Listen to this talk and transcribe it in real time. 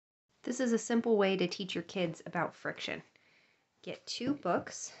This is a simple way to teach your kids about friction. Get 2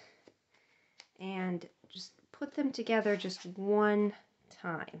 books and just put them together just one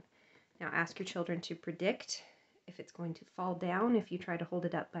time. Now ask your children to predict if it's going to fall down if you try to hold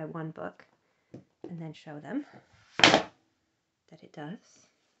it up by one book, and then show them that it does.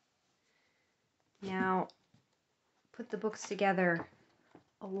 Now put the books together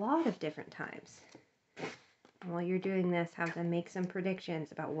a lot of different times. And while you're doing this, have them make some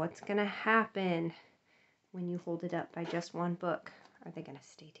predictions about what's going to happen when you hold it up by just one book. Are they going to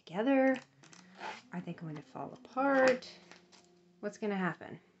stay together? Are they going to fall apart? What's going to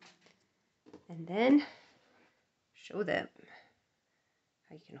happen? And then show them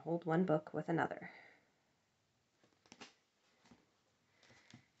how you can hold one book with another.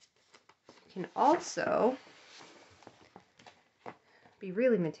 You can also be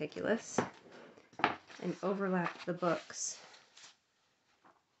really meticulous and overlap the books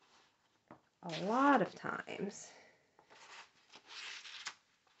a lot of times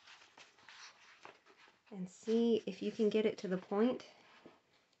and see if you can get it to the point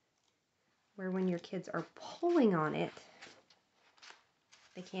where when your kids are pulling on it,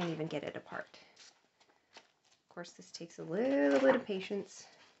 they can't even get it apart. Of course, this takes a little bit of patience.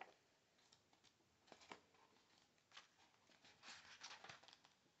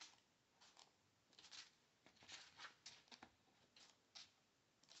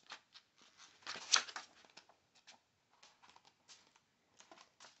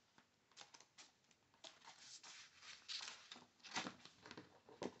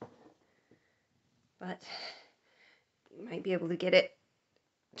 But you might be able to get it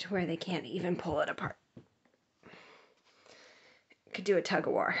to where they can't even pull it apart. Could do a tug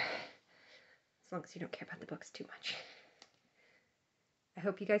of war, as long as you don't care about the books too much. I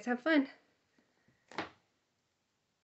hope you guys have fun.